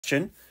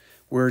question,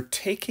 we're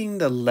taking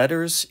the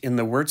letters in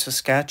the word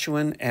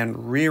Saskatchewan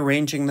and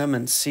rearranging them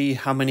and see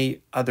how many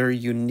other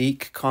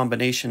unique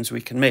combinations we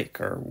can make,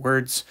 or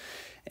words.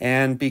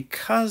 And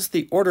because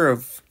the order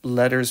of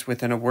letters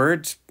within a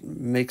word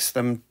makes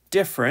them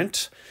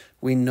different,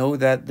 we know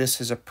that this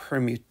is a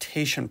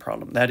permutation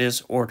problem. That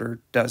is, order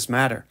does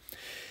matter.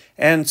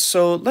 And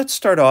so let's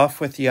start off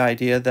with the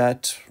idea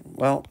that,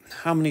 well,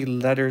 how many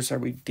letters are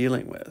we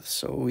dealing with?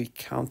 So we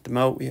count them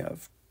out. We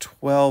have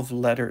 12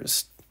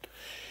 letters.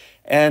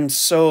 And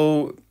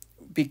so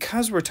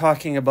because we're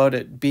talking about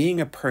it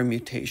being a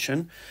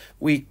permutation,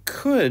 we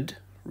could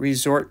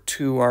resort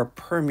to our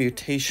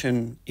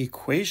permutation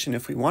equation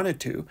if we wanted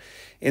to.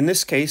 In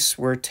this case,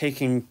 we're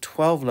taking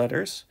 12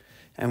 letters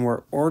and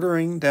we're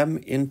ordering them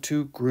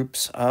into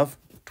groups of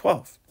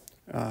 12.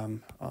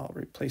 I'll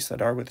replace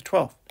that R with a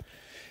 12.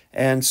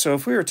 And so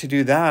if we were to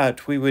do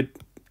that, we would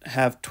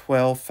have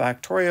 12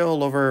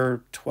 factorial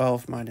over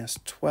 12 minus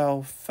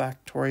 12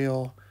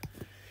 factorial.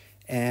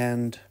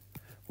 And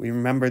we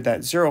remember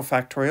that 0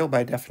 factorial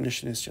by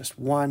definition is just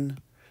 1.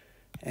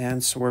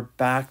 And so we're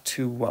back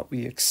to what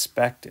we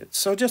expected.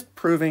 So just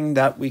proving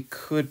that we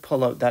could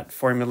pull out that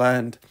formula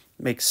and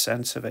make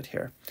sense of it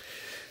here.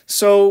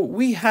 So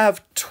we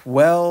have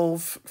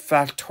 12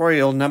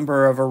 factorial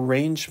number of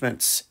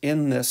arrangements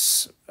in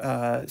this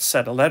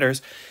set of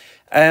letters.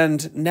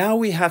 And now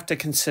we have to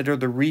consider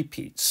the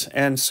repeats.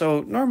 And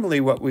so normally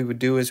what we would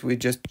do is we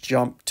just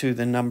jump to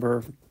the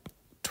number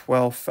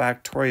 12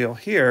 factorial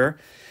here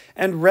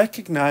and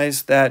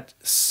recognize that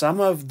some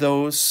of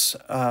those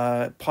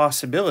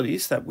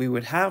possibilities that we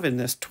would have in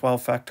this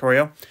 12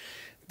 factorial,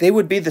 they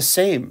would be the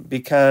same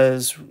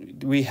because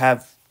we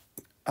have,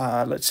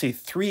 let's see,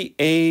 3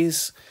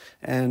 A's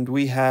and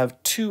we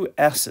have 2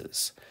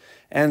 S's.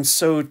 And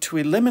so to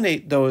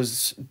eliminate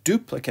those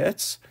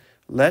duplicates,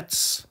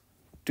 let's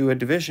do a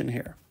division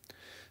here.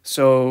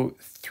 So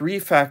 3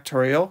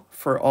 factorial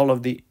for all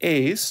of the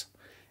A's,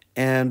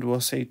 and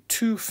we'll say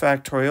 2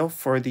 factorial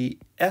for the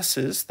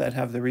S's that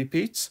have the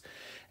repeats.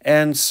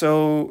 And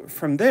so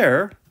from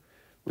there,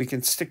 we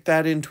can stick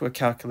that into a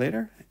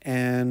calculator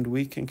and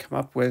we can come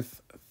up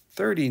with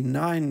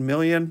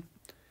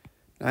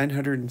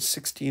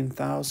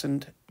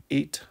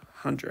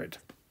 39,916,800.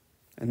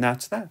 And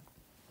that's that.